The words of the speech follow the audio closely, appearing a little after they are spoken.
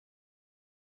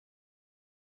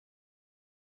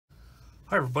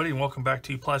Hi everybody, and welcome back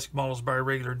to Plastic Models by a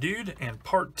Regular Dude and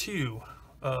part 2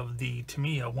 of the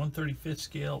Tamiya 1/35th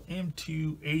scale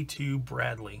M2A2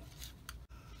 Bradley.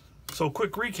 So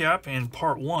quick recap, in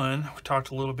part 1 we talked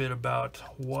a little bit about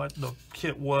what the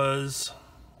kit was,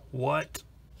 what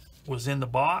was in the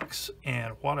box,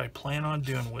 and what I plan on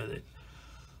doing with it.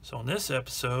 So in this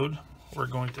episode we're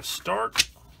going to start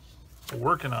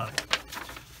working on it.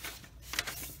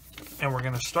 And we're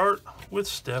going to start with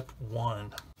step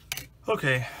 1.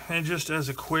 Okay, and just as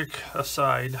a quick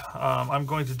aside, I'm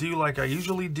going to do like I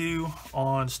usually do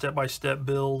on step-by-step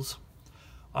builds.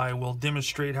 I will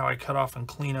demonstrate how I cut off and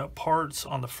clean up parts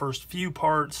on the first few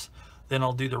parts, then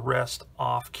I'll do the rest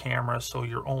off camera, so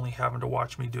you're only having to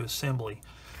watch me do assembly.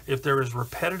 If there is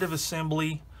repetitive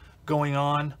assembly going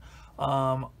on,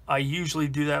 I usually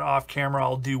do that off camera.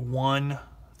 I'll do one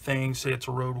thing, say it's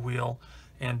a road wheel,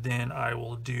 and then I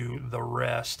will do the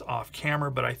rest off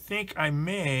camera, but I think I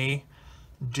may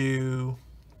do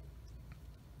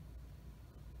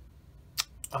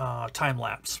time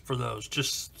lapse for those,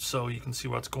 just so you can see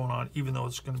what's going on, even though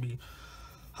it's going to be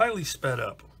highly sped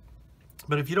up.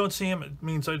 But if you don't see them, it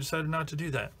means I decided not to do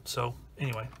that. So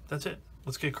anyway, that's it.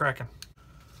 Let's get cracking.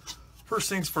 First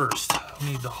things first, I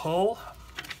need the hull,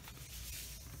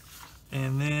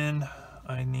 and then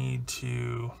I need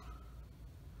to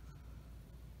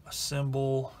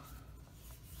assemble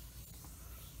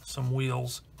some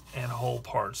wheels and whole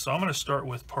parts. So I'm going to start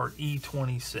with part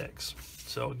E26.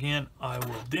 So again, I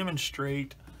will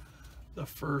demonstrate the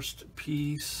first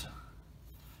piece,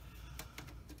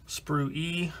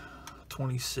 sprue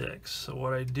E26. So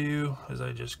what I do is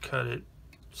I just cut it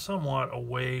somewhat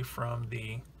away from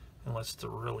the, unless it's a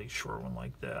really short one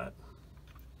like that,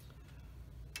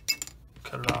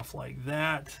 cut it off like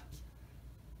that.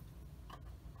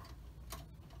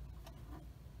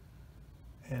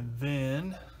 And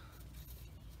then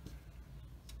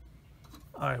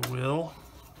I will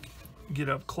get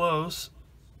up close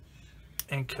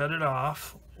and cut it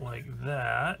off like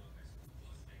that.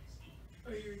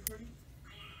 Are you recording?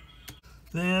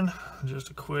 Then just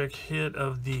a quick hit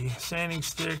of the sanding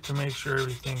stick to make sure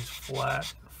everything's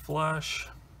flat and flush.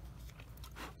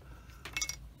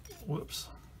 Whoops.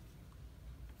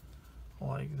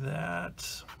 Like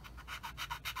that.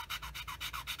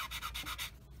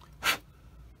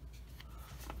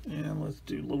 And let's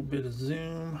do a little bit of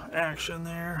zoom action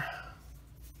there.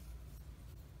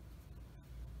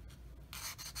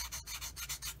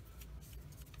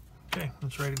 Okay,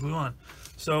 that's ready to glue on.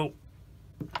 So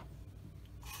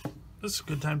this is a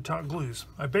good time to talk glues.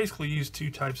 I basically use two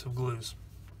types of glues.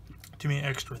 Tamiya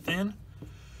Extra Thin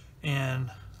and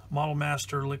Model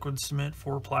Master Liquid Cement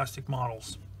for plastic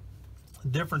models. The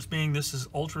difference being this is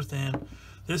ultra thin.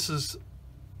 This is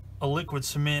a liquid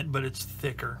cement, but it's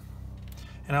thicker.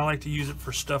 And I like to use it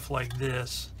for stuff like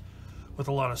this with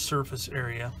a lot of surface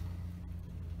area.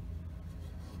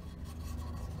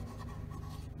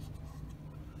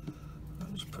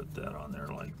 I'll just put that on there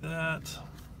like that.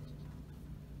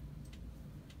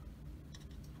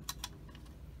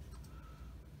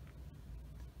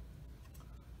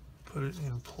 Put it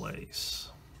in place.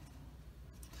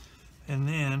 And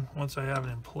then once I have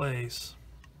it in place,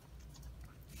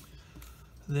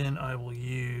 then I will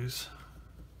use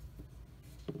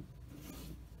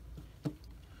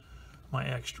my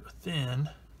extra thin,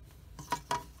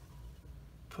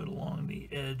 put along the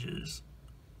edges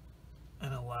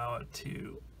and allow it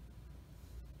to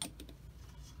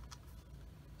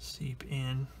seep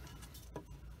in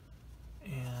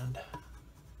and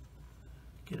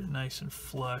get it nice and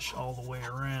flush all the way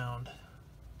around.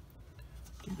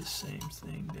 Do the same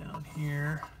thing down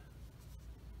here.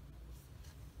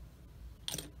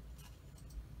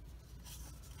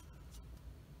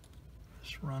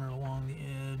 Just run it along the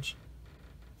edge.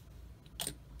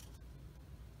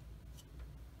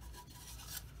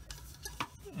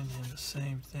 And then the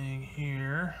same thing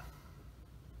here,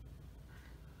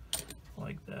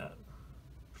 like that.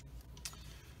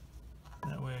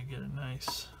 That way I get a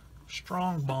nice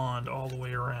strong bond all the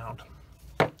way around.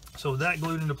 So with that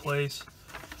glued into place,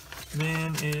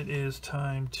 then it is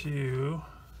time to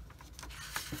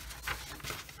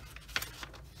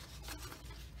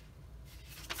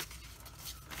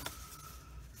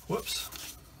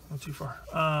whoops, not too far.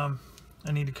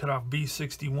 I need to cut off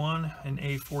B61 and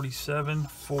A47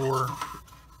 for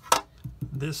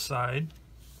this side,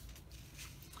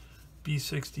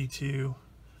 B62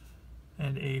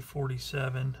 and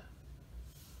A47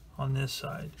 on this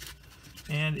side.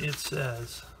 And it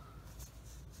says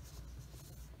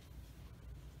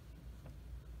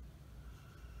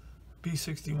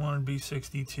B61 and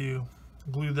B62,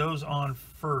 glue those on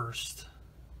first,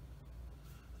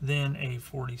 then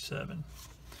A47.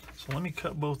 So let me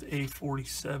cut both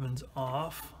A47s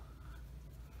off.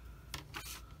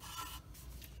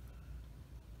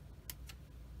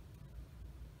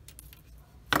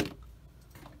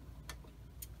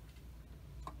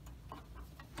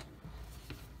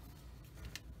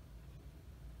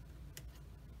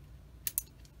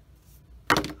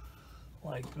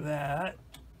 Like that.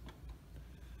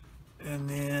 And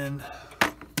then,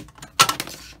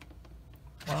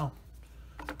 wow,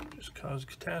 just caused a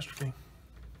catastrophe.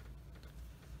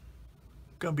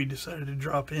 Gumby decided to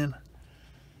drop in.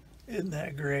 Isn't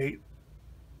that great?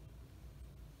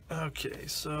 Okay,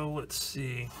 so let's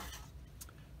see.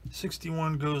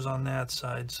 61 goes on that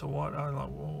side. So what?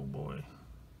 Oh boy.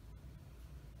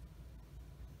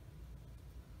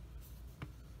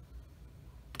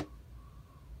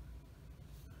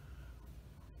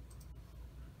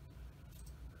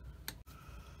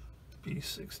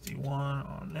 B61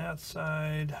 on that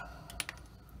side.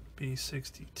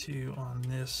 B62 on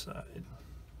this side.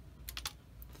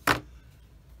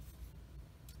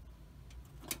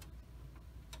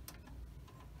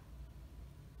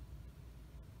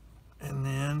 And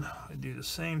then I do the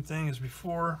same thing as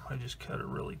before. I just cut it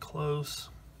really close.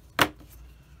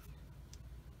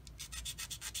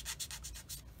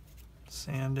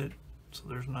 Sand it so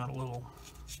there's not a little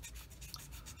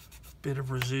bit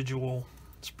of residual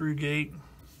sprue gate.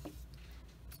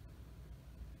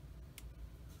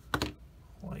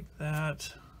 Like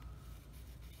that.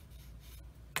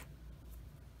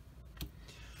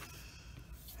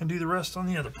 And do the rest on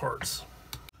the other parts.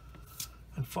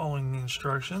 And following the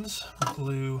instructions,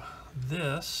 glue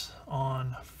this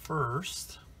on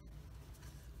first.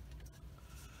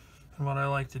 And what I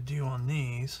like to do on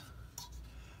these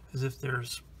is if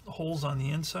there's holes on the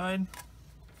inside,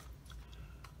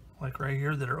 like right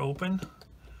here that are open,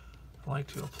 I like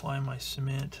to apply my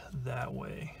cement that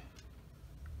way.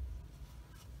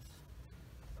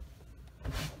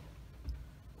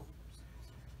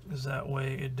 Because that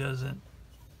way it doesn't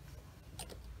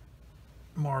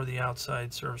mar the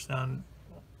outside surface. Now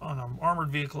on an armored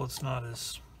vehicle it's not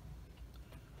as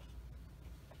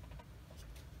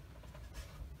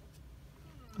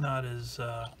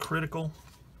critical,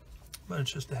 but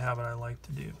it's just a habit I like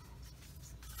to do.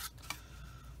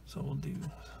 So we'll do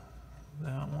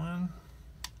that one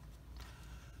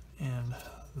and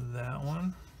that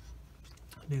one.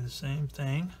 Do the same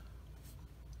thing.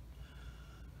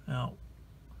 Now,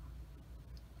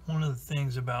 one of the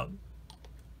things about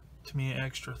Tamiya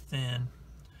Extra Thin,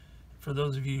 for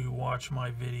those of you who watch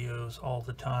my videos all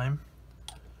the time,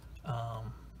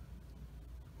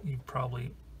 you've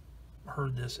probably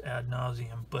heard this ad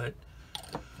nauseum, but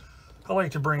I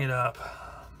like to bring it up.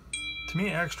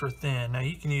 Tamiya Extra Thin, now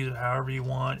you can use it however you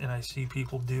want, and I see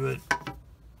people do it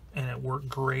and it worked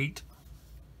great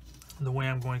the way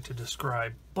I'm going to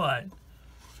describe, but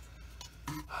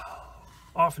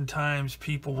oftentimes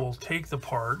people will take the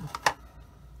part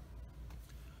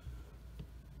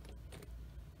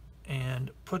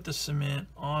and put the cement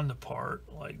on the part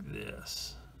like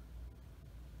this,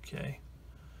 okay,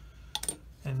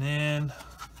 and then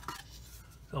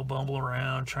they'll bumble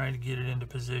around trying to get it into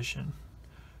position,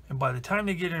 and by the time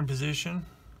they get it in position,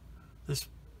 this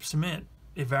cement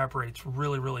evaporates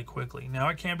really quickly. Now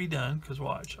it can be done, because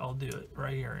watch, I'll do it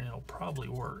right here and it'll probably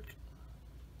work.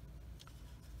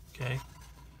 Okay,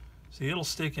 see, it'll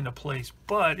stick into place,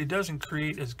 but it doesn't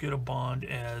create as good a bond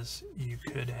as you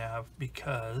could have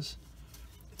because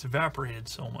it's evaporated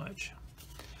so much.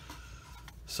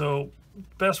 So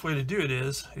best way to do it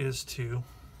is to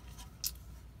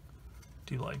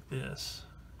do like this.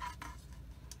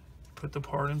 Put the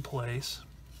part in place,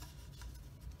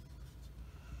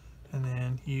 and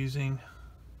then using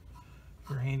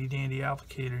your handy dandy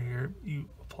applicator here, you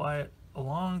apply it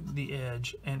along the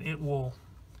edge, and it will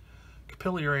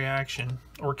capillary action,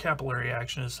 or capillary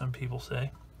action as some people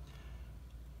say,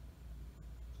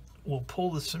 will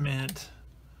pull the cement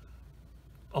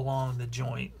along the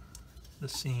joint, the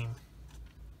seam,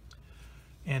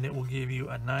 and it will give you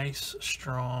a nice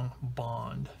strong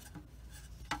bond.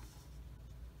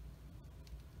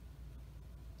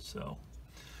 So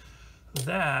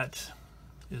that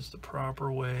is the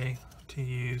proper way to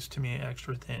use Tamiya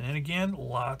Extra Thin. And again,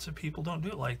 lots of people don't do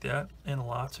it like that, and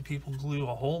lots of people glue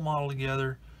a whole model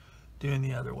together doing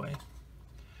the other way,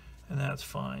 and that's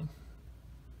fine,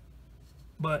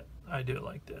 but I do it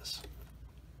like this,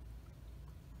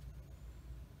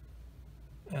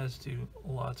 as do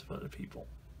lots of other people.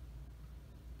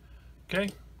 Okay,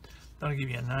 that'll give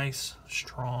you a nice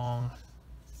strong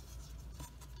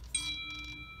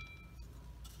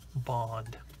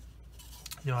bond.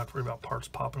 You don't have to worry about parts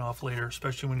popping off later,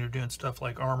 especially when you're doing stuff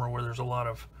like armor where there's a lot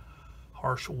of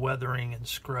harsh weathering and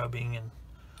scrubbing and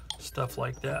stuff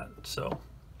like that. So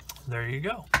there you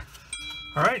go.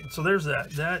 All right, so there's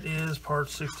that. That is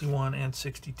parts 61 and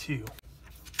 62.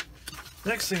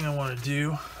 Next thing I want to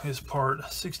do is part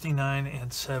 69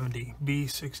 and 70,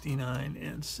 B69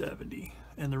 and 70.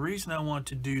 And the reason I want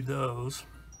to do those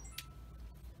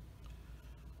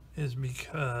is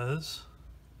because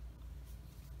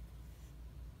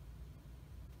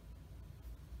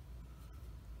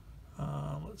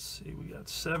let's see, we got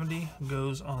 70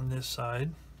 goes on this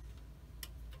side,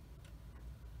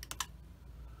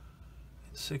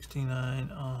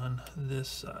 69 on this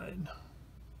side.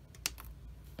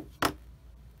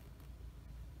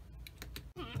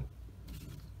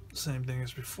 Same thing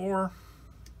as before.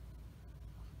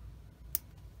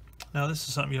 Now this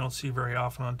is something you don't see very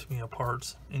often on Tamiya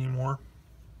parts anymore.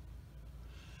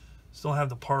 Still have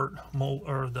the part mold,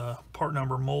 or the part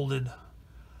number molded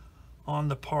on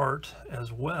the part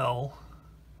as well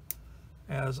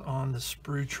as on the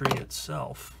sprue tree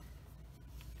itself.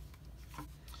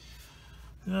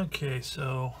 Okay,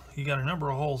 so you got a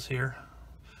number of holes here.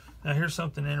 Now here's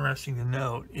something interesting to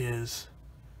note is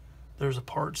there's a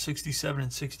part 67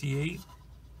 and 68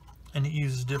 and it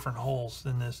uses different holes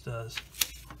than this does.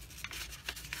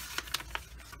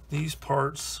 These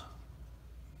parts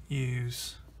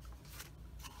use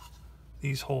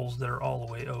these holes that are all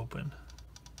the way open.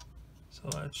 So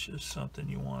that's just something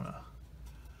you want to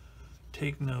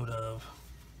take note of.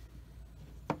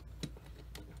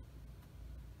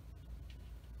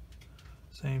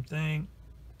 Same thing,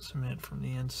 cement from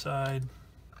the inside.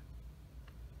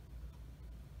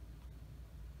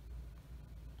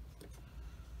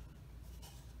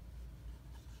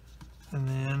 And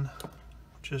then,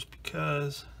 just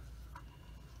because,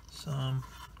 some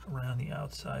around the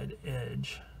outside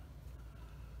edge,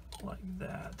 like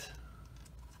that.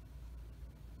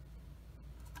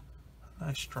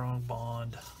 Nice strong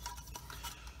bond.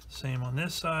 Same on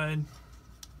this side.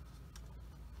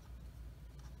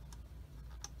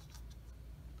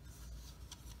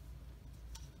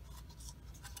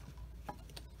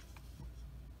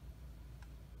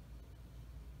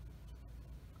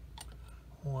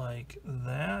 Like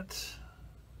that.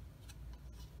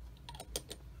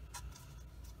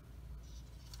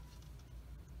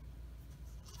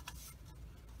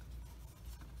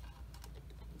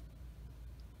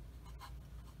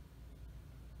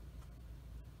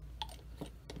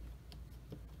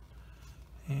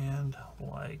 And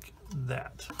like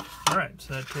that. All right,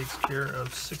 so that takes care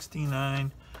of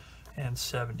 69 and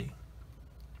 70.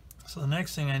 So the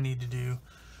next thing I need to do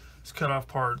is cut off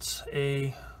parts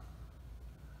A,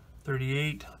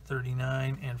 38,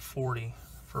 39, and 40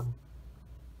 for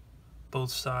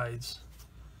both sides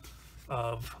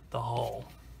of the hull.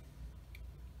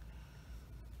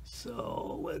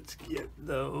 So let's get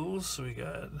those. So we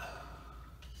got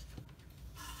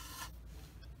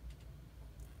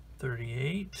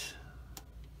 38,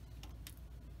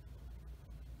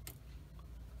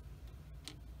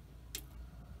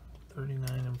 39,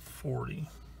 and 40.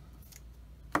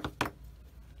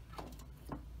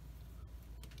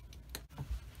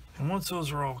 And once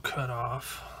those are all cut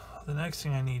off, the next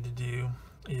thing I need to do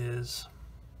is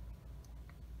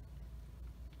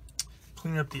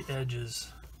clean up the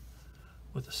edges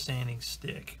with a sanding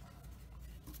stick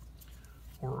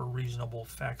or a reasonable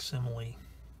facsimile.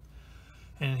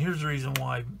 And here's the reason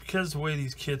why. Because the way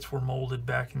these kits were molded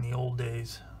back in the old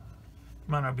days,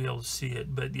 you might not be able to see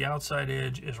it, but the outside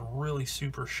edge is really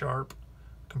super sharp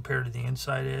compared to the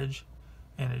inside edge,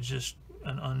 and it's just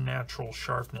an unnatural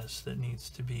sharpness that needs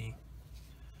to be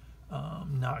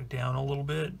knocked down a little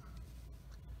bit.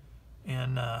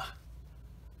 And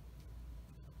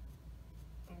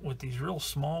with these real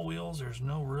small wheels, there's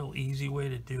no real easy way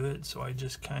to do it, so I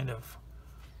just kind of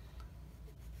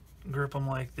grip them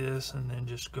like this and then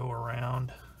just go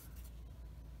around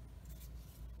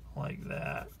like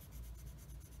that.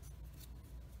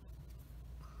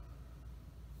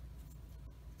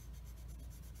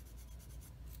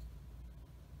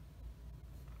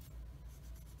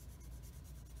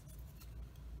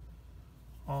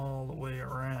 All the way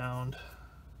around.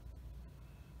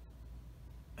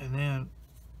 And then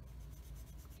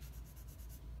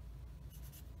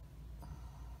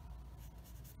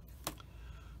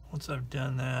once I've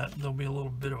done that, there'll be a little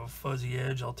bit of a fuzzy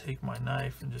edge. I'll take my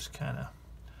knife and just kind of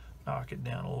knock it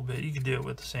down a little bit. You can do it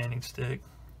with the sanding stick,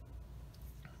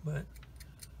 but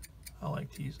I like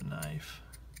to use a knife.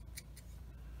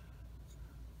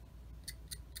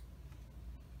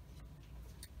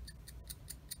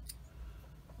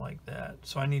 Like that.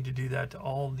 So I need to do that to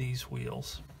all of these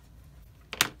wheels.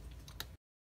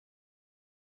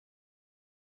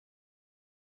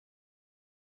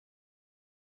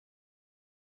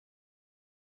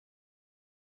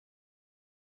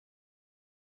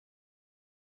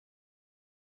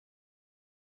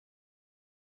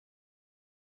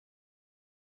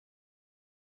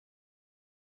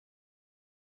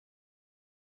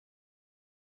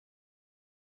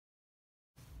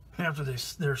 After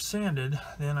they're sanded,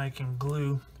 then I can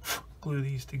glue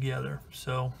these together.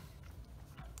 So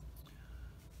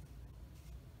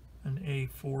an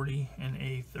A40 and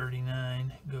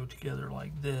A39 go together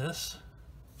like this.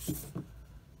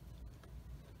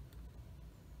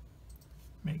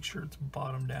 Make sure it's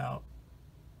bottomed out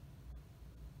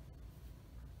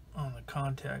on the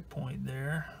contact point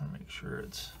there. Make sure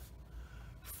it's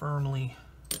firmly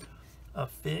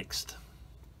affixed.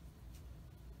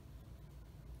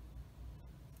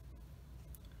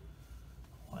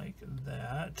 Like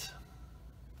that.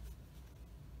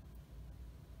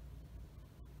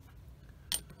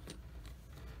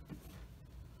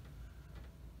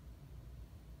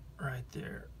 Right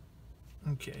there.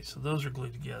 Okay, so those are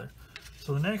glued together.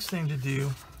 So the next thing to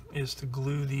do is to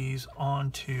glue these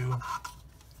onto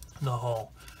the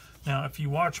hull. Now, if you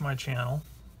watch my channel,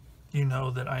 you know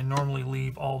that I normally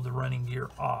leave all the running gear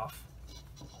off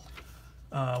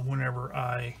whenever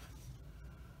I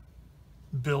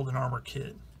build an armor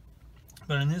kit.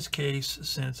 But in this case,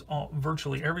 since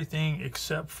virtually everything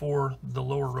except for the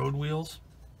lower road wheels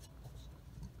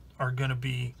are going to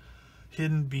be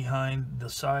hidden behind the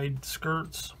side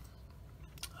skirts,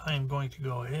 I am going to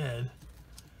go ahead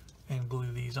and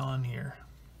glue these on here.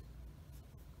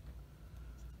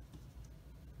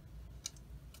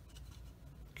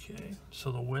 Okay,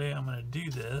 so the way I'm going to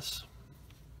do this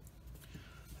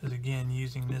is, again,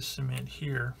 using this cement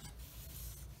here.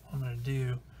 What I'm going to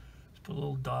do is put a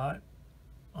little dot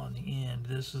on the end.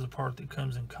 This is the part that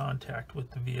comes in contact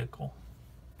with the vehicle,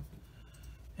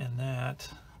 and that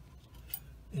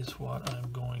is what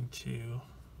I'm going to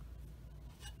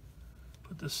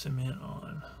put the cement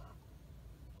on,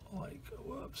 like,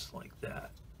 whoops, like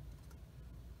that.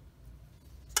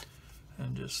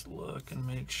 And just look and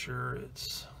make sure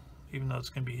it's, even though it's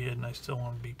going to be hidden, I still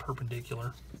want to be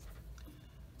perpendicular.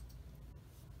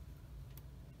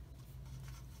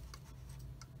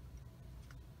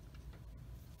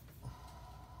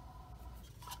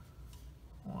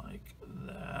 Like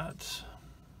that.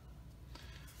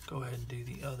 Go ahead and do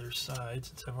the other side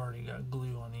since I've already got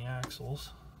glue on the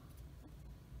axles.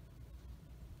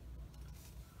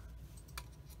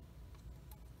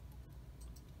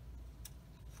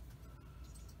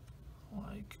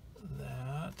 Like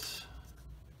that.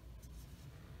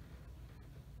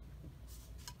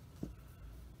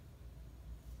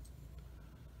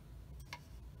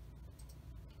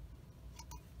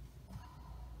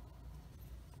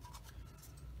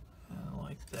 And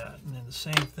like that. And then the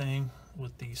same thing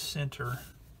with the center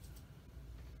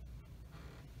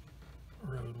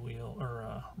road wheel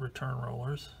or return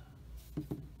rollers.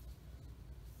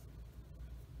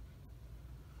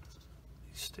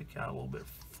 Stick out a little bit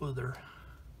further,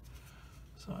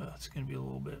 so it's going to be a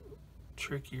little bit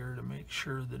trickier to make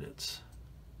sure that it's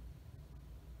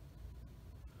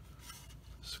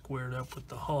squared up with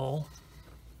the hull.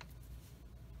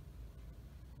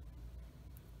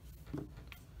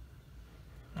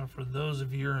 Now, for those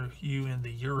of you in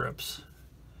the Europes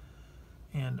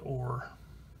and or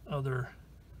other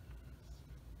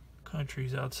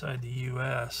countries outside the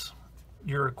US,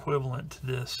 your equivalent to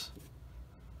this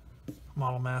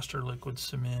Model Master liquid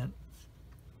cement,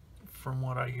 from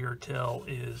what I hear tell,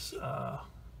 is the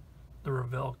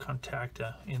Revell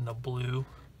Contacta in the blue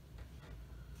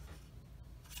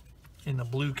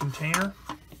container.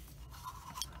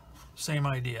 Same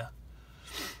idea.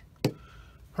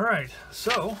 All right,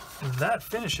 so that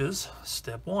finishes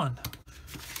step one.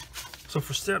 So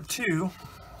for step two,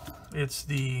 it's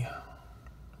the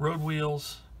road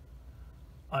wheels,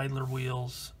 idler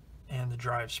wheels, and the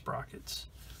drive sprockets.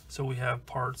 So we have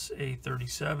parts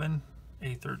A37,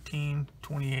 A13,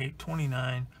 28,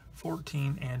 29,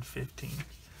 14, and 15.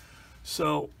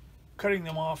 So cutting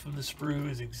them off of the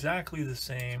sprue is exactly the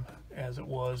same as it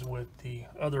was with the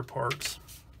other parts,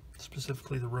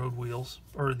 specifically the road wheels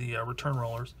or the return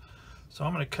rollers. So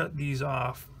I'm going to cut these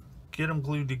off, get them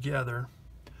glued together,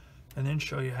 and then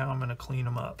show you how I'm going to clean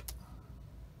them up.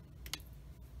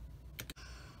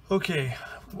 Okay,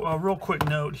 a real quick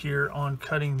note here on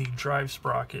cutting the drive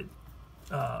sprocket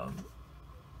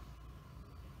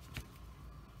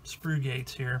sprue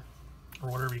gates here,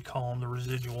 or whatever you call them, the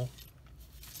residual.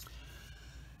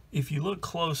 If you look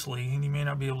closely, and you may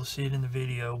not be able to see it in the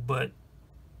video, but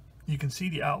you can see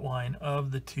the outline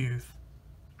of the tooth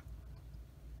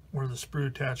where the sprue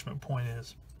attachment point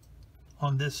is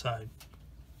on this side.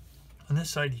 On this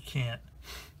side you can't.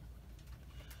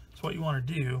 So what you want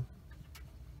to do,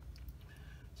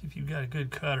 if you've got a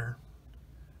good cutter,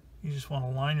 you just want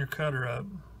to line your cutter up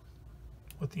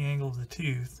with the angle of the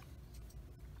tooth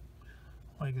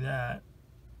like that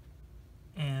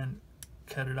and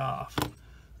cut it off.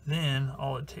 Then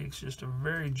all it takes is just a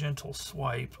very gentle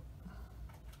swipe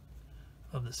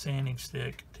of the sanding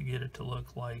stick to get it to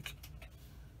look like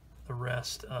the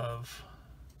rest of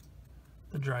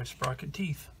the drive sprocket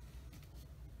teeth.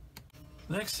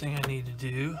 Next thing I need to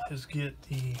do is get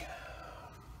the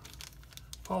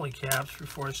poly caps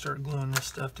before I start gluing this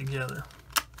stuff together.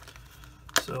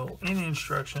 So in the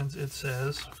instructions it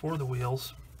says for the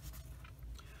wheels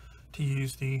to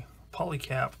use the poly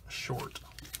cap short.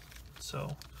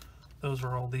 So those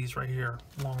are all these right here.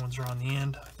 Long ones are on the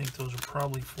end. I think those are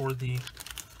probably for the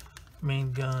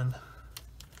main gun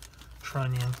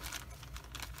trunnion.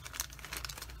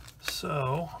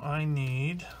 So I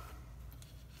need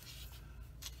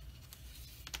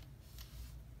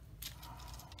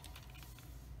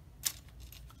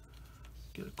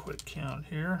get a quick count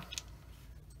here.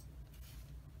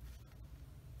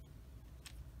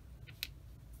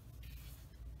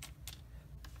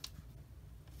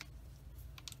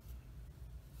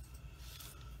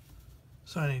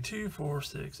 So I need 2, 4,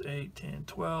 6, 8, 10,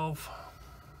 12,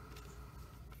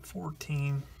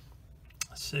 14,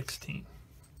 16.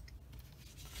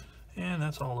 And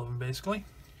that's all of them basically.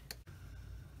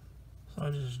 So I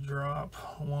just drop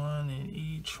one in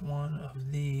each one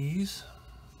of these.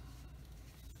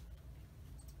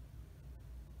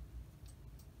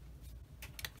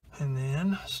 And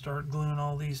then start gluing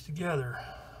all these together.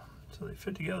 So they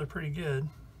fit together pretty good,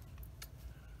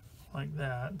 like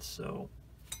that. So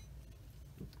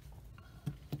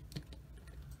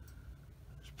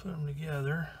just put them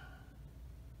together.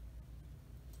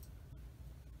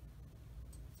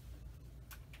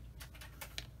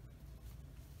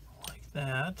 Like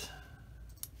that.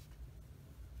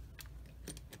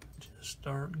 Just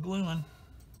start gluing.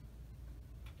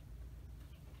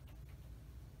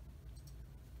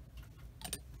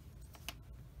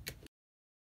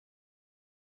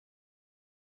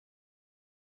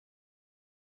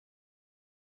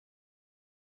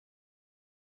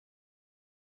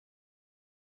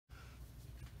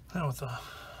 Now with the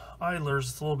idlers,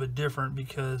 it's a little bit different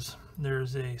because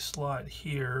there's a slot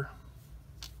here.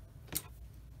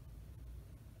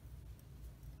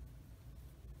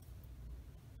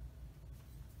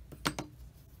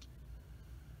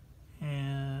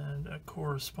 And a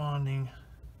corresponding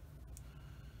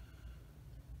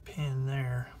pin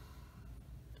there.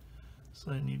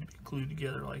 So they need to be glued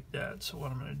together like that. So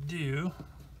what I'm going to do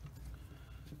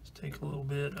is take a little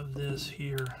bit of this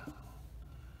here,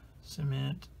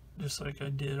 cement, just like I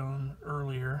did on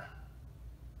earlier.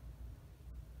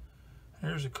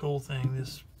 Here's a cool thing.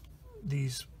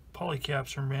 These poly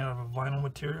caps are made out of a vinyl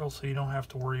material, so you don't have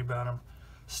to worry about them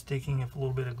sticking if a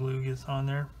little bit of glue gets on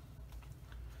there.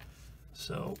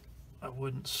 So I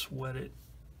wouldn't sweat it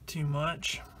too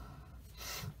much.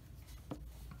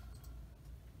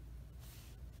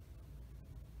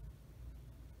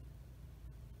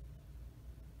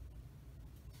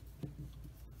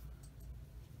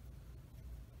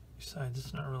 Besides,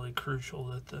 it's not really crucial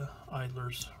that the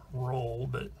idlers roll,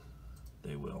 but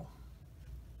they will.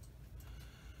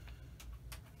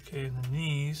 Okay, and then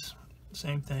these,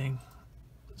 same thing.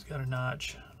 It's got a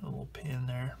notch, a little pin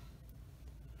there.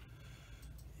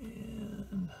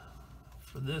 And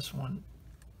for this one,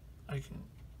 I can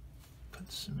put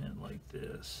cement like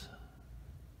this.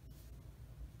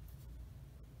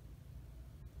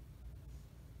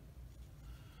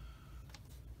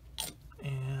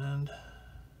 And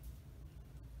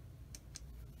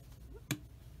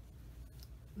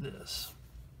this.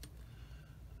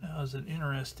 Now is an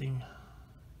interesting,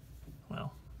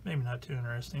 well, maybe not too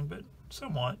interesting, but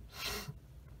somewhat,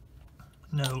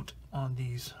 note on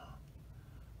these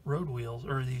road wheels,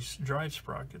 or these drive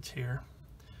sprockets here.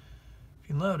 If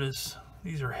you notice,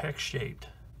 these are hex shaped,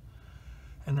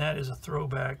 and that is a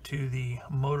throwback to the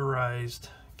motorized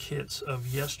kits of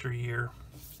yesteryear,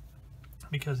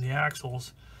 because the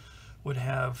axles would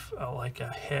have like a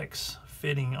hex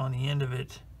fitting on the end of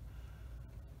it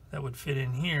that would fit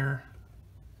in here,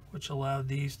 which allowed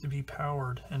these to be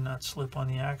powered and not slip on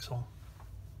the axle.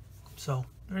 So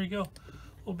there you go,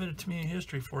 a little bit of Tamiya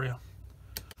history for you.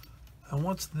 And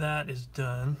once that is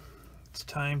done, it's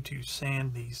time to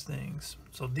sand these things.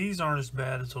 So these aren't as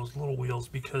bad as those little wheels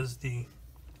because the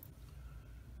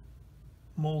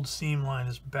mold seam line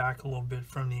is back a little bit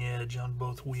from the edge on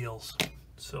both wheels.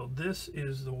 So this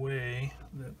is the way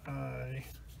that I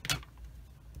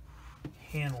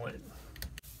handle it.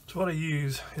 So what I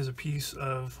use is a piece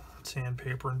of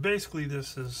sandpaper, and basically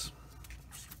this is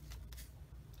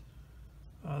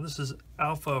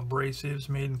Alpha Abrasives,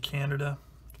 made in Canada.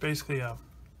 It's basically a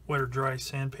wet or dry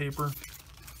sandpaper.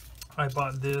 I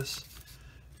bought this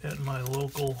at my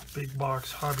local big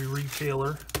box hobby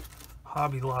retailer,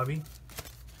 Hobby Lobby.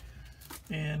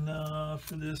 And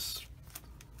for this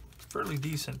fairly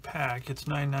decent pack, it's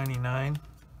 $9.99.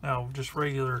 Now, just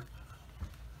regular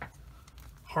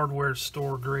hardware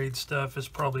store grade stuff is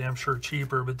probably, I'm sure,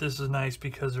 cheaper, but this is nice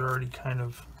because they're already kind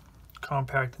of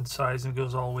compact in size and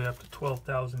goes all the way up to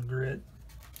 12,000 grit.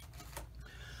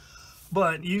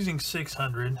 But using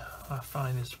 600, I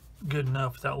find is good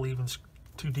enough without leaving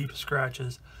too deep of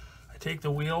scratches. I take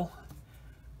the wheel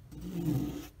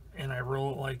and I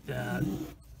roll it like that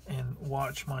and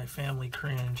watch my family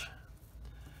cringe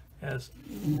as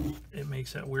it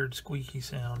makes that weird squeaky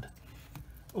sound.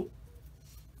 Oh.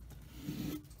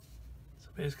 So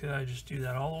basically I just do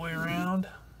that all the way around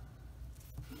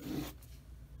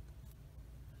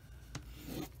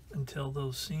until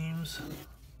those seams,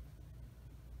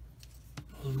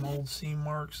 those mold seam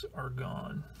marks, are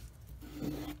gone.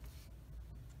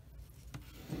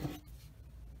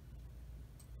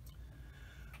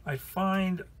 I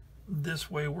find this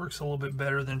way works a little bit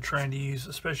better than trying to use,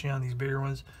 especially on these bigger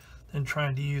ones, than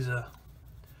trying to use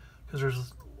because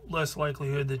there's less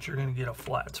likelihood that you're going to get a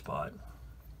flat spot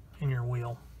in your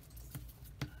wheel.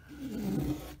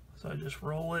 So I just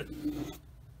roll it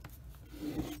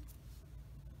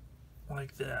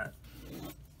like that.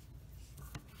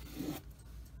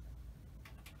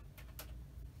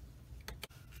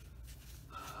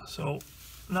 So,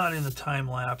 not in the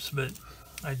time lapse, but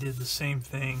I did the same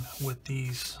thing with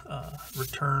these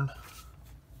return,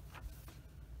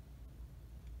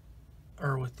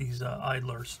 or with these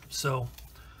idlers. So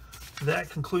that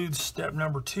concludes step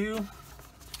number 2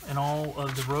 and all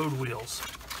of the road wheels.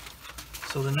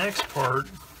 So the next part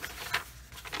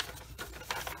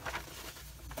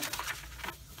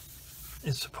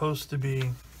is supposed to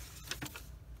be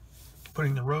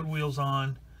putting the road wheels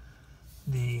on,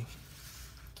 the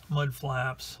mud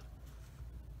flaps,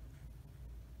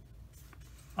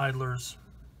 idlers,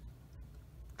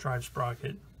 drive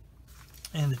sprocket,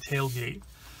 and the tailgate.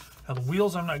 Now the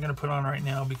wheels I'm not going to put on right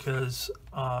now because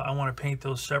I want to paint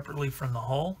those separately from the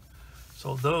hull.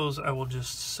 So those I will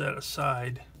just set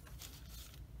aside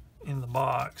in the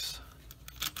box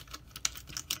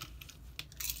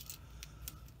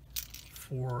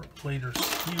for later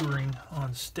skewering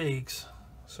on stakes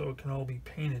so it can all be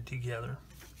painted together.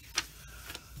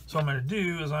 So what I'm going to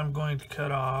do is I'm going to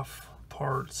cut off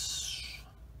parts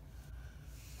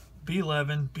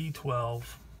B11, B12,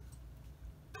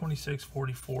 26,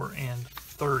 44, and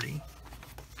 30.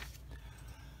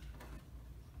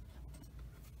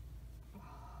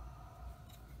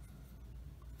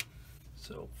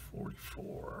 So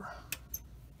 44.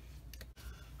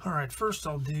 All right, first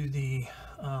I'll do the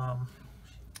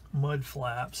mud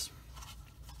flaps.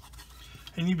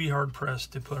 And you'd be hard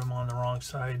pressed to put them on the wrong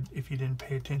side if you didn't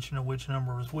pay attention to which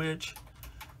number was which,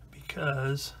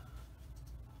 because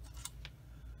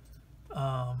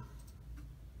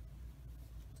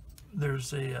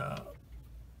there's a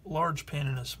large pin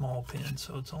and a small pin,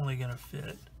 so it's only going to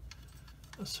fit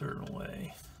a certain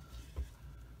way.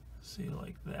 See,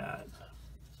 like that.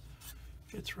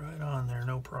 Fits right on there,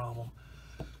 no problem.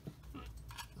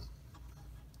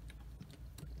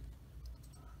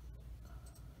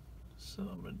 So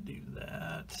I'm going to do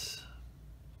that.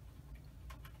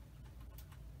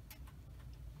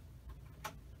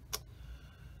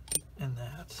 And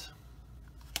that.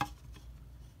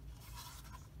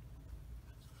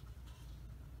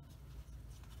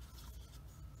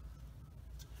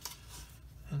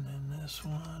 And then this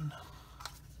one.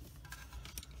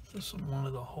 One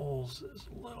of the holes is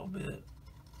a little bit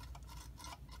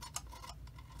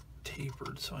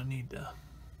tapered, so I need to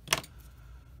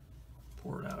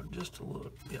pour it out just a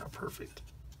little. Yeah, perfect.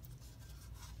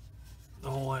 The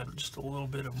hole had just a little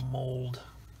bit of mold,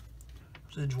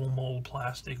 residual mold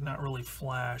plastic, not really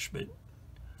flash, but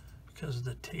because of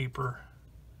the taper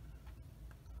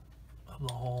of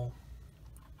the hole,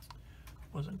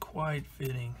 wasn't quite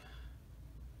fitting.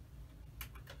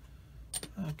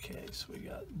 Okay, so we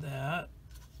got that.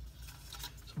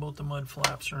 So both the mud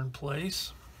flaps are in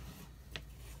place.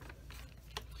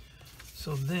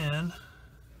 So then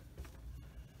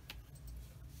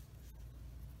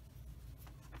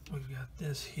we've got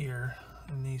this here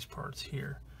and these parts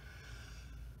here.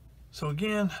 So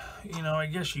again, you know, I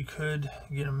guess you could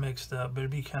get them mixed up, but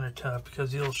it'd be kind of tough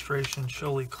because the illustration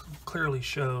clearly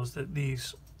shows that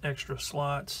these extra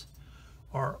slots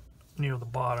are near the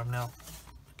bottom. Now,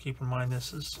 keep in mind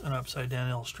this is an upside down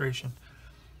illustration.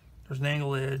 There's an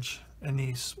angle edge and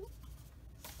these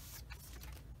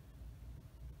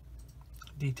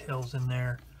details in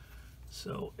there,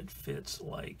 so it fits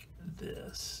like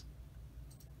this.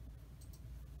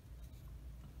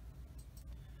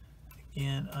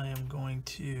 Again, I am going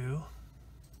to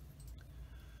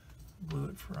glue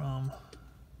it from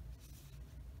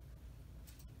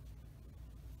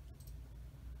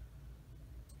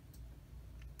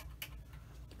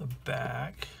the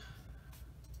back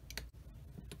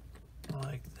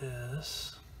like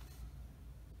this.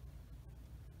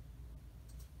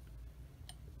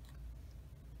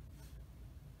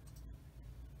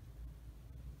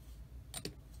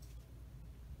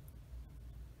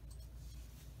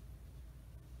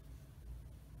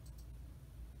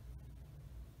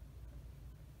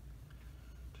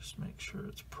 Just make sure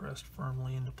it's pressed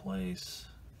firmly into place.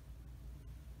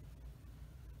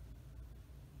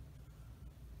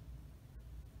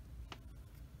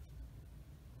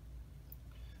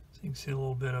 So you can see a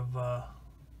little bit of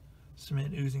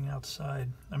cement oozing outside.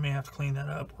 I may have to clean that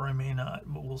up or I may not,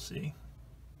 but we'll see.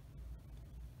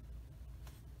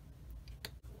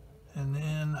 And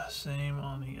then same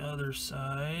on the other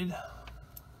side.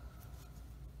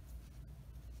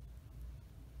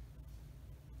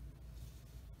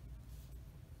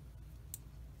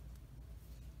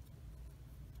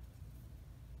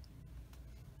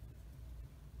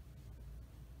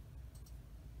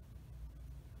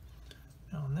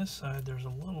 Now on this side there's a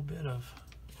little bit of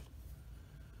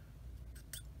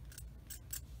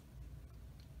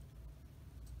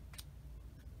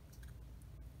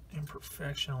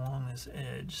imperfection along this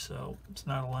edge, so it's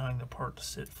not allowing the part to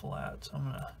sit flat. So I'm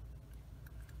going to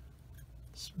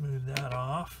smooth that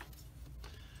off.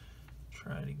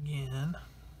 Try it again.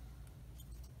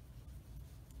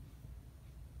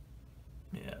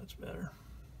 Yeah, it's better.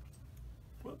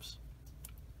 Whoops.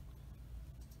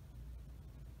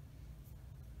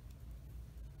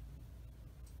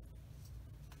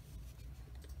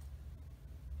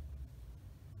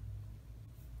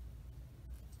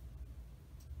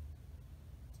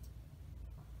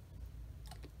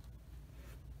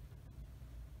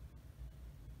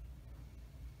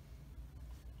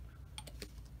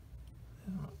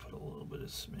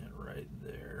 Cement right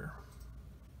there.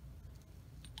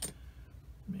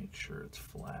 Make sure it's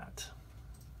flat.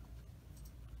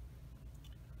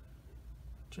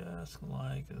 Just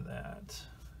like that.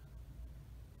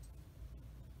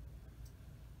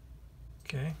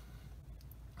 Okay,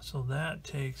 so that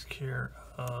takes care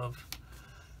of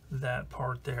that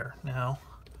part there. Now,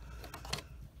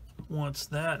 once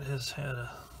that has had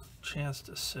a chance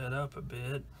to set up a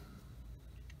bit,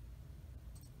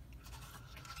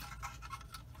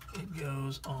 it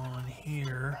goes on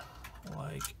here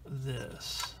like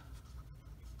this.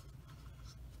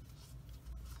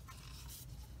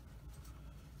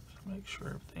 Just make sure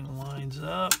everything lines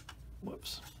up.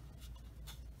 Whoops.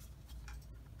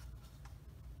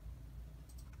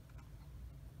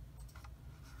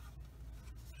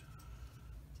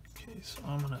 Okay, so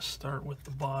I'm going to start with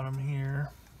the bottom here.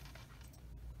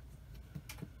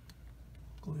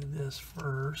 Glue this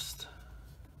first.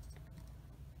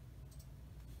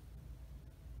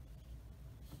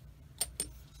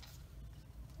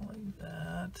 Like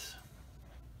that.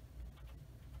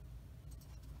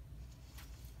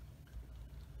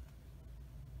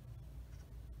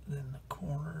 Then the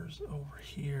corners over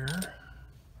here.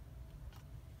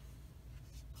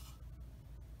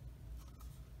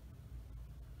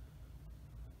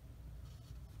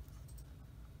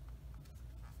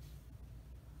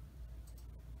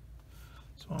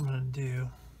 So what I'm going to do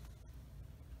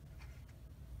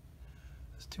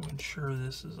is, to ensure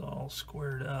this is all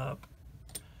squared up,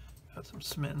 got some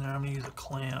cement in there, I'm going to use a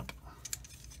clamp,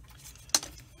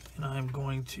 and I'm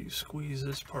going to squeeze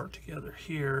this part together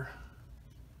here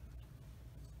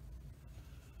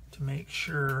to make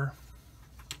sure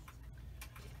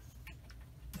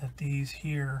that these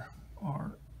here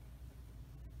are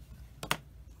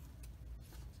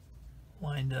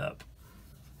lined up.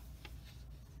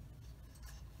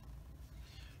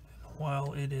 And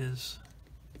while it is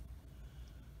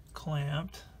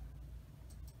clamped,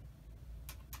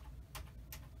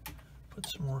 put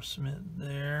some more cement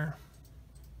there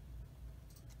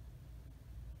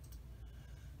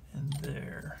and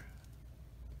there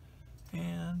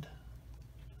and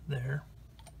there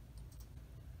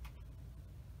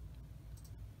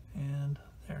and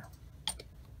there,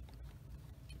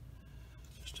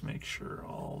 just to make sure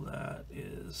all that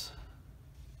is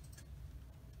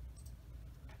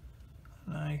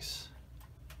nice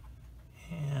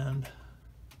and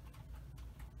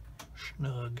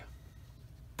snug.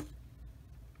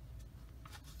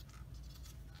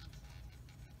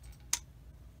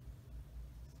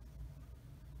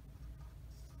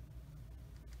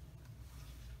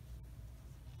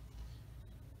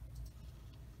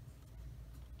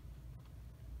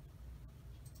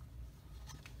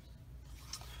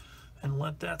 And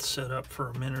let that set up for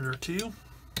a minute or two.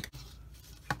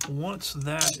 Once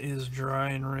that is dry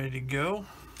and ready to go,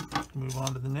 move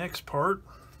on to the next part,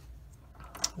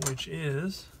 which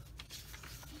is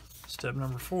step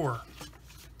number 4,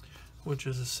 which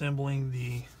is assembling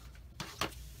the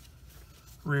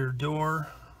rear door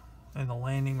and the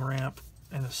landing ramp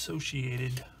and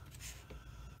associated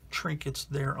trinkets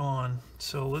thereon.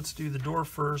 So let's do the door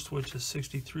first, which is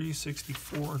 63,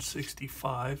 64, and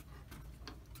 65.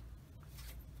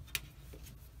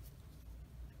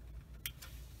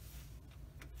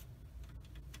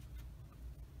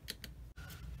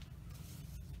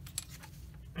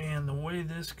 And the way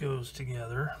this goes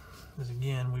together is,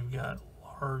 again, we've got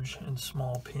large and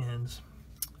small pins.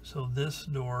 So this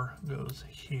door goes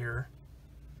here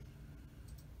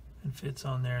and fits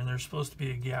on there, and there's supposed to be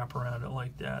a gap around it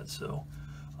like that. So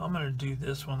I'm going to do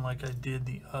this one like I did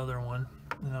the other one,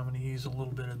 and I'm going to use a little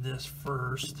bit of this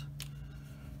first.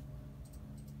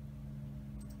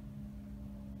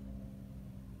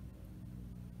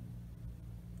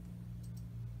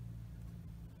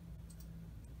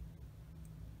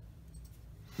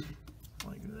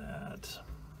 Like that.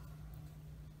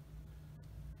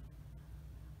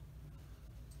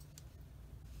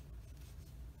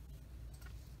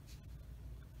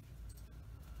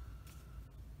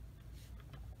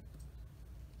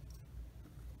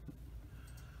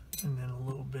 And then a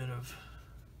little bit of,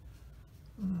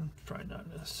 probably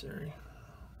not necessary.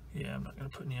 Yeah, I'm not going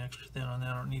to put any extra thin on that,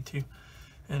 I don't need to.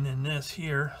 And then this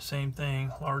here, same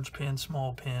thing, large pin,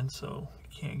 small pin, so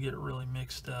you can't get it really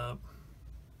mixed up.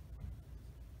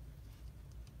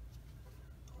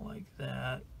 Like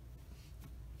that.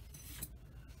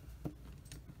 Put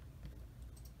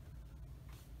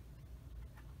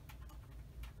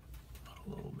a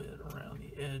little bit around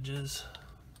the edges.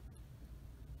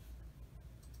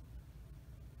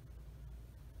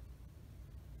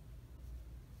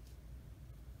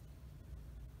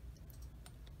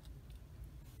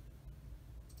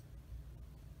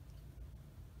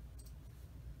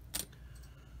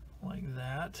 Like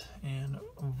that, and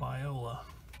viola.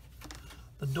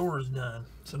 The door is done.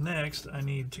 So next I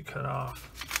need to cut off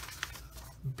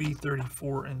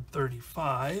B34 and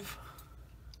 35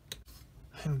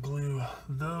 and glue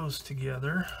those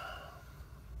together.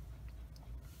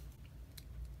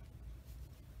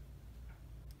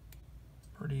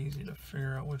 Pretty easy to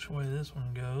figure out which way this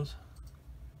one goes.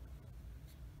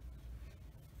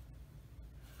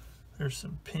 There's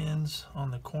some pins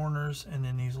on the corners and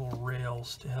then these little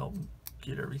rails to help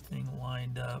get everything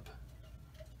lined up,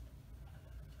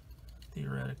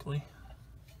 theoretically.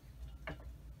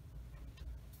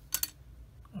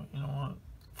 Oh, you know what?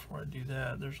 Before I do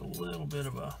that, there's a little bit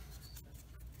of a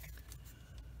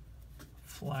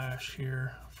flash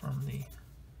here from the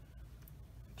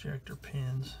ejector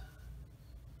pins.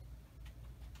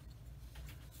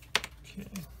 Okay.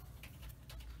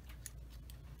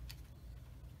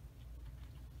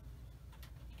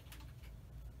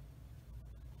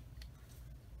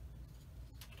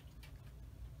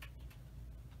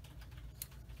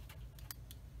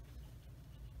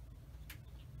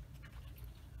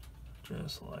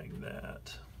 Just like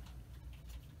that.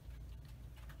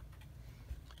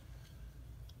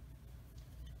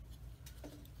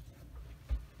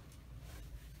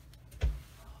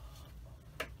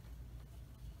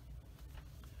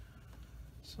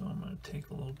 So I'm going to take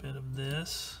a little bit of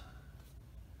this,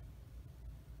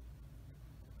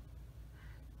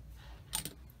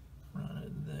 run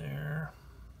it there.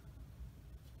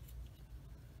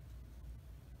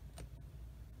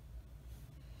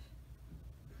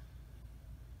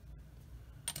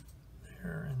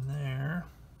 There and there.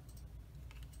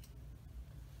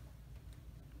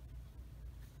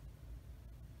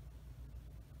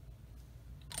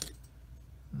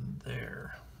 And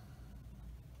there.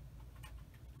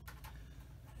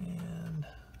 And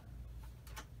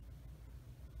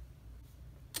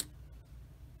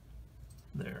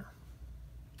there.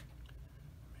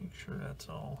 Make sure that's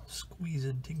all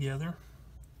squeezed together.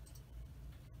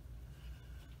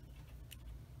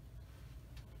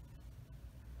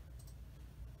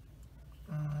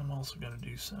 I'm also going to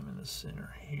do some in the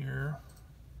center here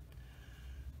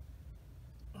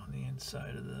on the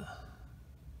inside of the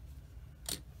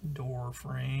door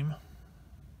frame.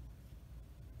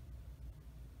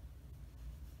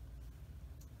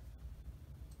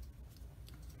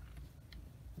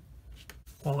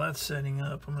 While that's setting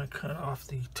up, I'm going to cut off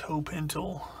the toe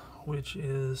pintle, which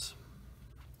is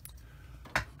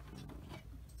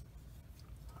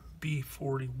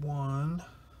B41.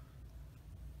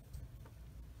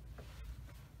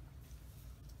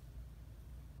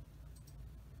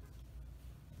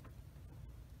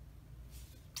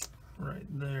 Right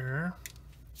there.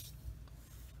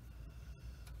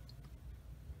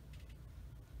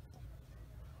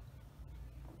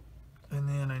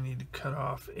 cut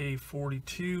off a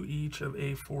 42 each of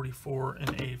a 44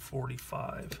 and a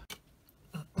 45.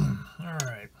 All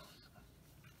right.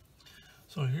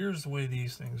 So here's the way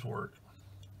these things work.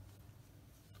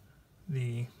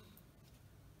 The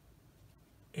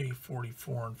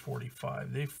A44 and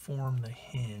 45, they form the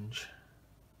hinge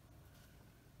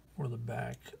for the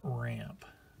back ramp.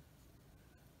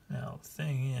 Now, the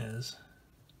thing is,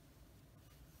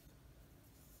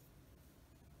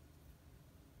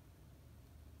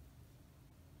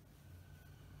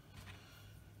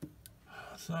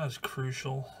 it's not as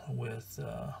crucial with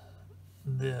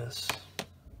this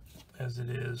as it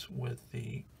is with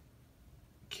the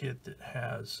kit that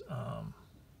has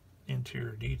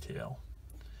interior detail.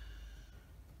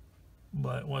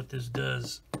 But what this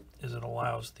does is it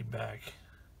allows the back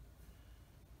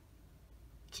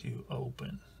to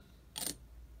open.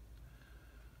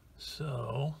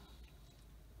 So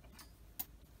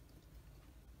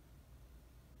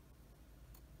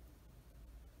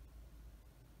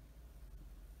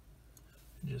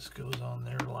it just goes on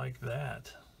there like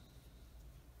that.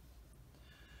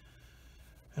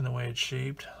 And the way it's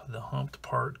shaped, the humped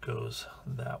part goes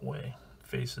that way,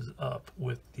 faces up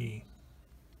with the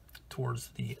towards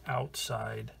the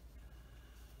outside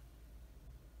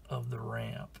of the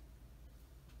ramp.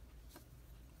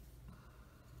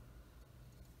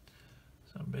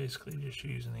 So I'm basically just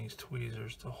using these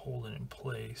tweezers to hold it in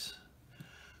place.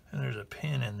 And there's a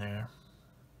pin in there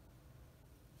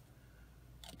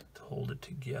to hold it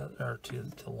together, or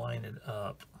to line it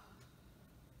up.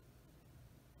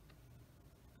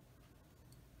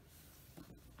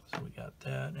 So we got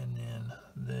that, and then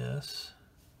this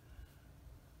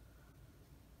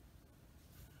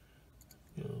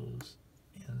goes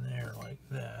in there like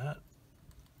that.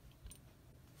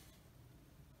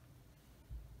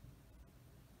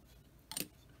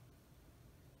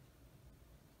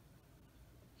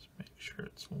 Just make sure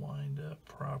it's lined up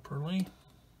properly.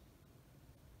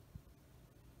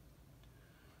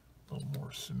 A little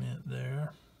more cement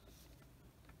there.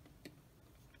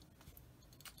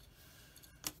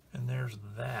 And there's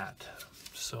that.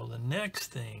 So the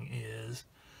next thing is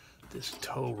this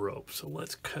tow rope. So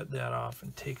let's cut that off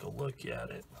and take a look at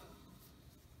it.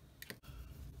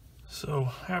 So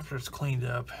after it's cleaned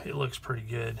up, it looks pretty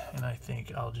good, and I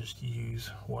think I'll just use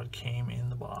what came in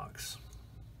the box.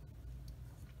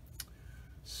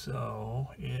 So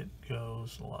it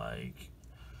goes like,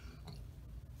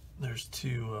 there's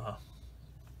two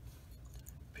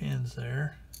pins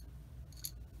there,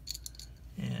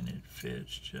 and it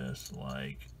fits just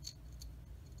like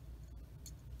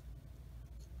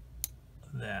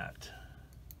that.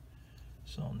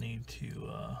 So I'll need to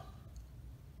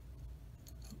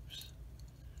oops,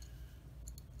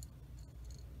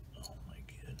 oh my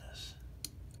goodness,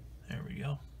 there we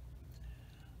go,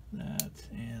 that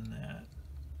and that.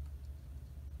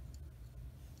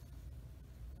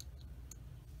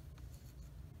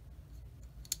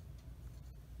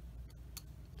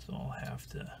 So I'll have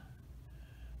to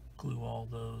glue all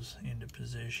those into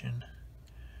position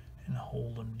and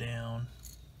hold them down.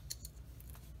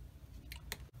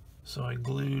 So I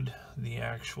glued the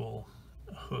actual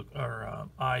hook or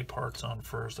eye parts on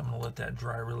first. I'm going to let that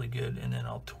dry really good, and then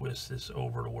I'll twist this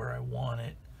over to where I want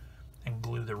it and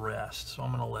glue the rest. So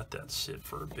I'm going to let that sit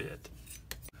for a bit.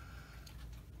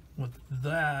 With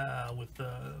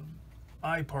the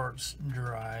eye parts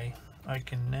dry, I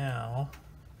can now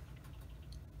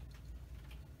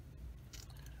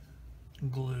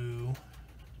glue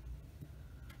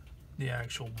the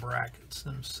actual brackets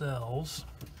themselves.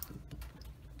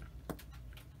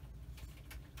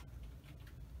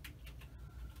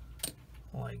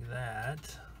 Like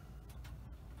that.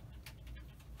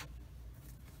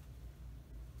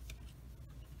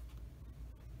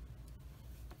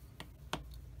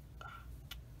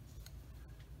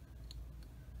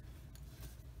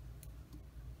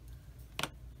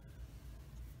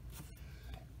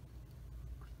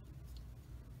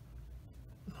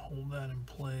 Hold that in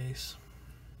place.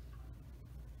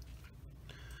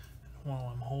 And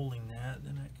while I'm holding that,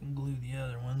 then I can glue the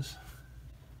other ones.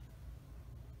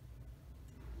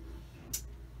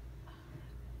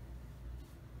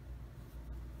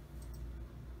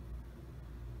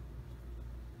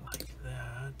 Like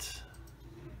that.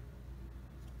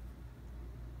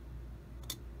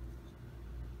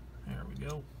 There we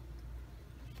go.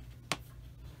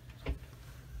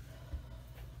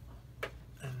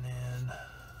 And then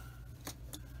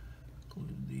glue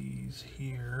these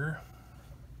here.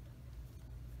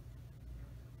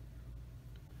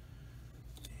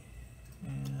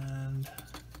 And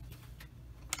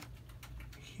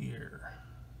here.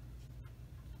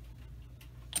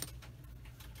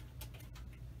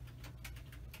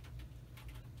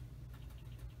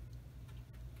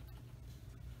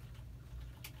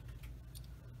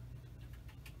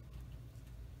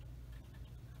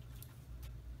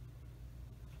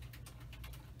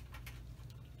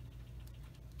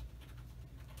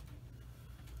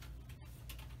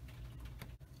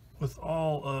 With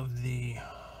all of the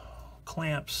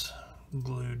clamps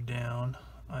glued down,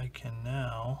 I can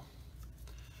now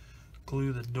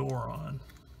glue the door on.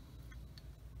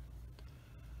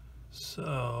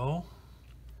 So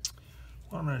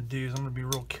what I'm going to do is I'm going to be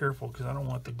real careful because I don't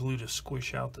want the glue to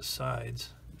squish out the sides.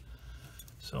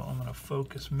 So I'm going to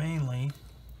focus mainly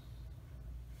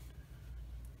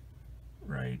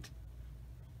right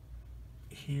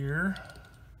here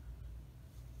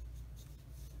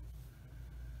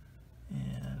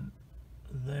and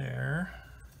there.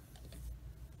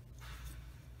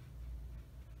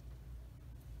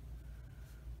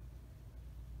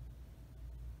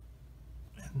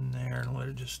 And there, and let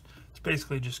it just, it's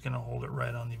basically just going to hold it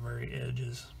right on the very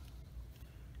edges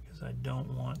because I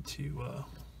don't want to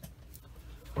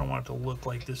I don't want it to look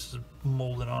like this is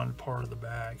molded on part of the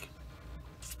back.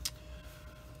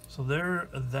 So there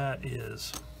that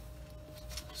is.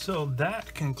 So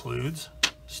that concludes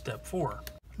step 4.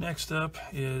 Next up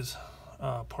is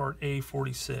part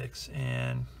A46,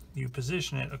 and you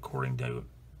position it according to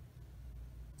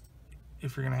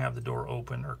if you're going to have the door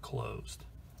open or closed.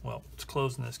 Well, it's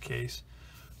closed in this case,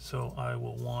 so I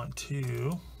will want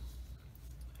to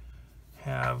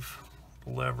have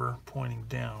the lever pointing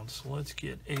down. So let's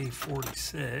get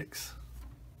A46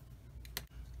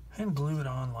 and glue it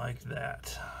on like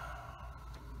that.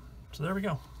 So there we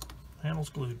go, handle's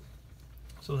glued.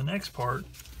 So the next part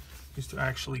is to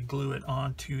actually glue it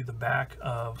onto the back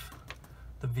of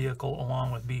the vehicle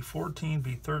along with B14,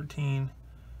 B13,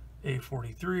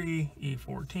 A43,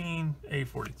 E14,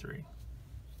 A43.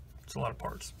 It's a lot of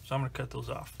parts, so I'm going to cut those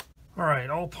off. All right,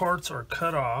 all parts are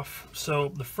cut off. So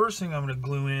the first thing I'm going to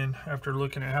glue in after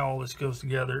looking at how all this goes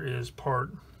together is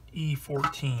part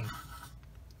E14.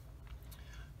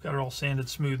 Got it all sanded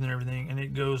smooth and everything, and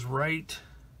it goes right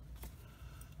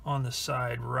on the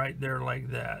side right there like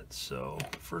that. So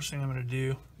first thing I'm going to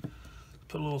do,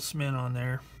 put a little cement on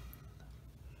there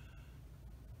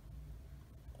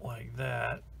like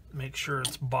that. Make sure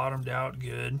it's bottomed out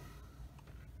good,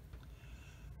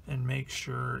 and make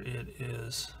sure it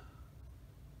is,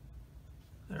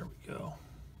 there we go,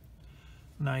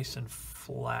 nice and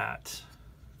flat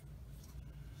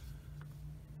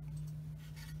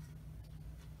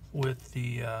with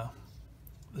the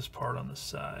this part on the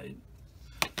side.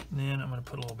 And then I'm going to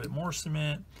put a little bit more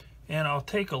cement, and I'll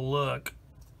take a look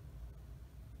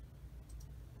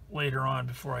later on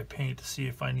before I paint to see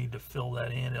if I need to fill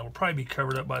that in. It'll probably be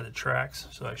covered up by the tracks,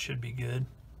 so I should be good,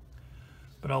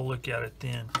 but I'll look at it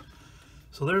then.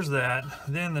 So there's that.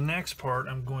 Then the next part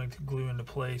I'm going to glue into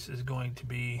place is going to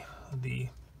be the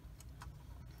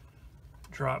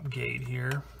drop gate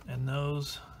here, and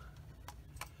those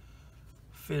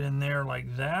fit in there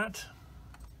like that.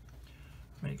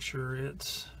 Make sure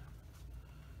it's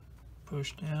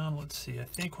pushed down. Let's see, I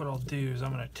think what I'll do is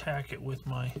I'm going to tack it with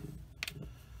my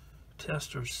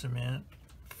tester cement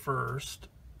first.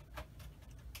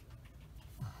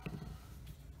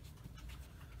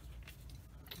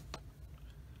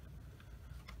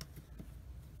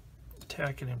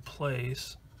 Tack it in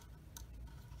place,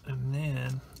 and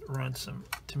then run some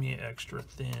Tamiya extra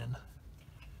thin.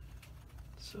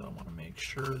 So I want to make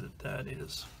sure that that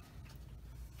is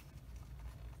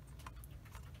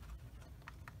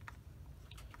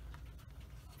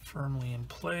firmly in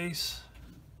place.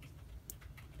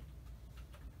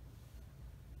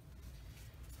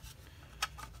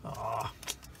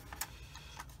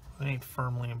 It ain't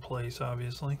firmly in place,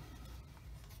 obviously.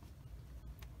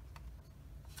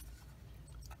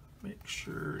 Make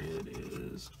sure it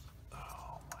is.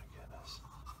 Oh my goodness.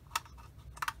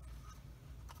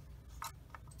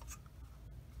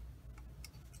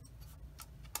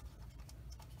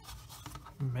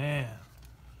 Man,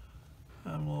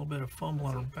 I'm a little bit of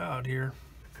fumbling about here.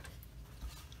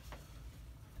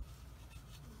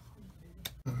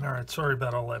 All right, sorry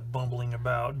about all that bumbling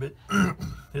about, but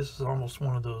this is almost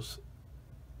one of those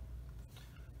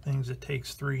things that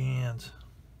takes 3 hands.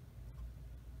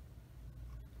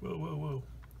 Whoa, whoa, whoa.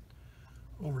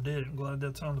 Overdid it. I'm glad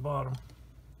that's on the bottom.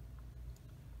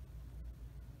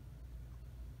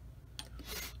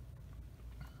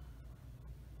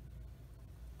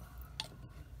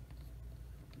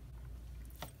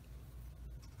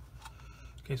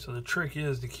 Okay, so the trick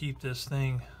is to keep this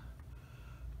thing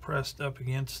pressed up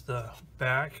against the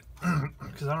back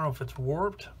because I don't know if it's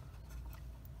warped.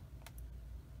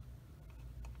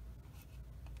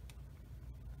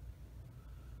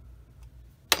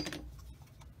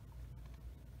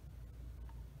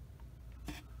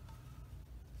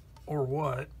 Or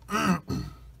what.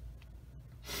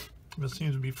 It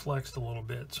seems to be flexed a little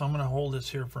bit, so I'm going to hold this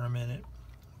here for a minute,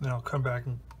 then I'll come back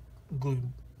and glue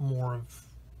more of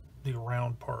the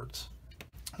round parts.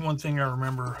 One thing I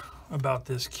remember about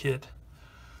this kit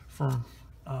from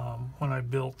when I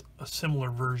built a similar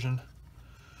version,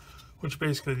 which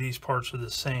basically these parts are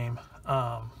the same,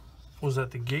 was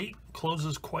that the gate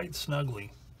closes quite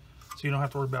snugly. So you don't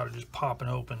have to worry about it just popping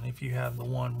open if you have the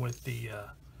one with the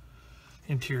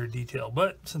interior detail.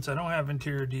 But since I don't have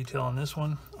interior detail on this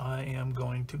one, I am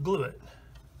going to glue it,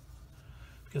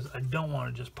 because I don't want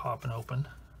it just popping open,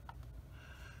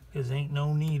 because ain't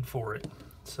no need for it.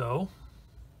 So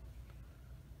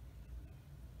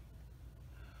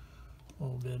a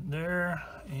little bit there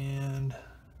and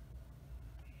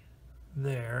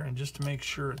there, and just to make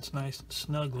sure it's nice and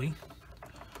snugly,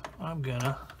 I'm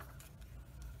gonna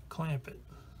clamp it.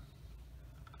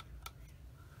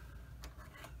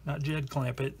 Not Jed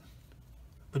clamp it,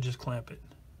 but just clamp it.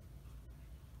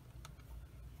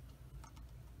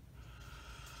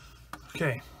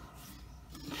 Okay.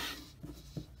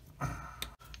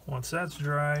 Once that's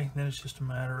dry, then it's just a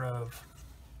matter of,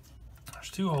 there's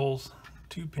 2 holes,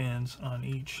 2 pins on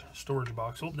each storage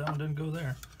box. Oh, that one didn't go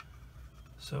there.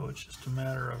 So it's just a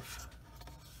matter of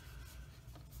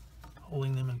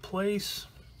holding them in place.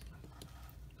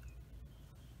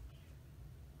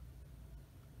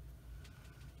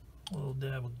 A little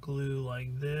dab of glue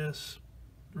like this.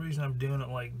 The reason I'm doing it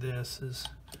like this is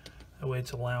that way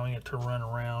it's allowing it to run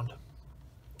around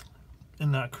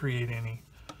and not create any,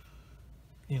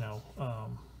 you know,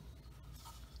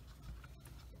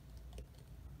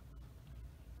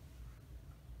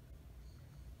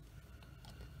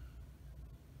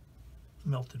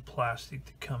 melted plastic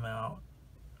to come out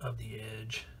of the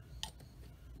edge.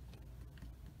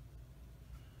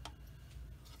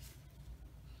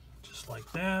 Just like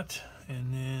that,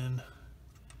 and then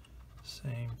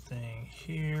same thing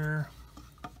here.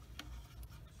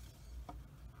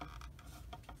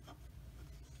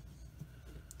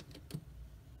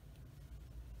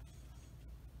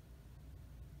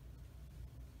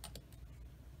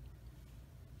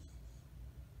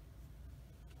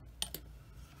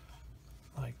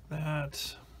 Like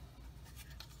that.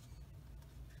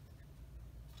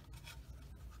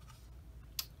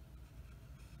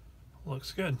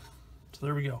 Looks good. So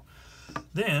there we go.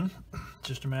 Then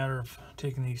just a matter of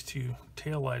taking these 2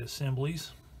 tail light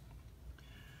assemblies,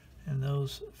 and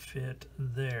those fit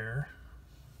there.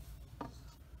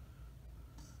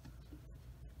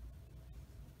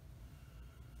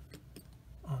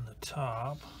 On the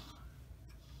top.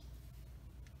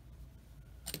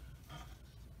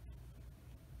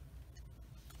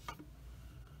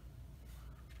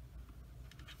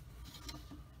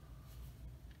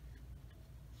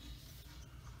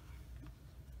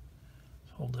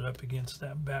 Hold it up against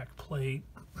that back plate.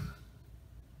 A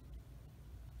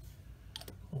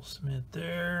little cement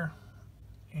there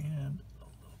and a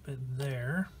little bit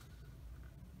there.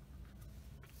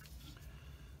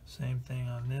 Same thing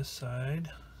on this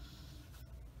side.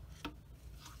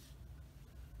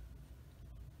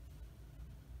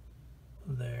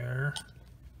 There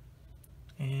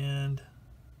and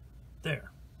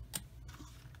there.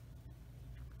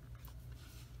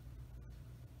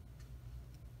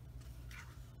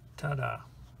 Ta-da.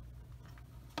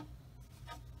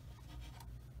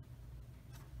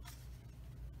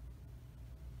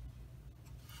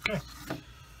 Okay,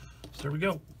 so there we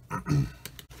go.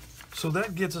 So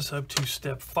that gets us up to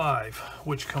step 5,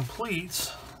 which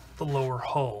completes the lower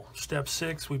hull. Step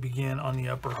 6, we begin on the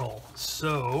upper hull.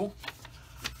 So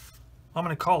I'm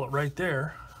going to call it right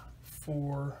there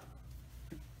for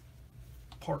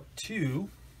part 2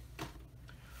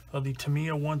 of the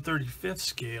Tamiya 1/35th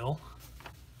scale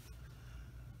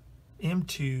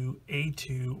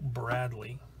M2A2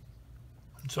 Bradley.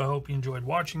 So I hope you enjoyed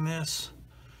watching this,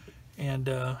 and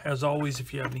as always,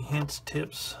 if you have any hints,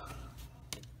 tips,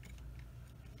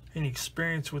 any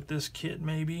experience with this kit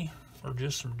maybe, or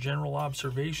just some general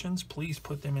observations, please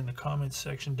put them in the comments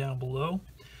section down below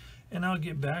and I'll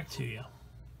get back to you.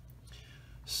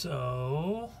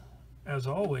 So as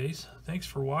always, thanks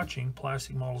for watching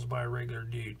Plastic Models by a Regular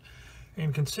Dude.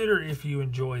 And consider, if you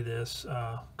enjoy this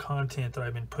content that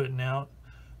I've been putting out,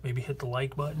 maybe hit the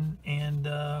like button, and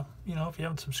you know, if you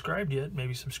haven't subscribed yet,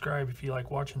 maybe subscribe if you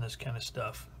like watching this kind of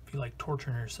stuff, if you like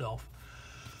torturing yourself.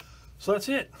 So that's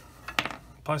it.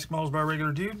 Plastic Models by a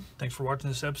Regular Dude. Thanks for watching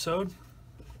this episode.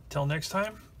 Till next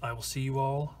time, I will see you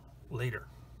all later.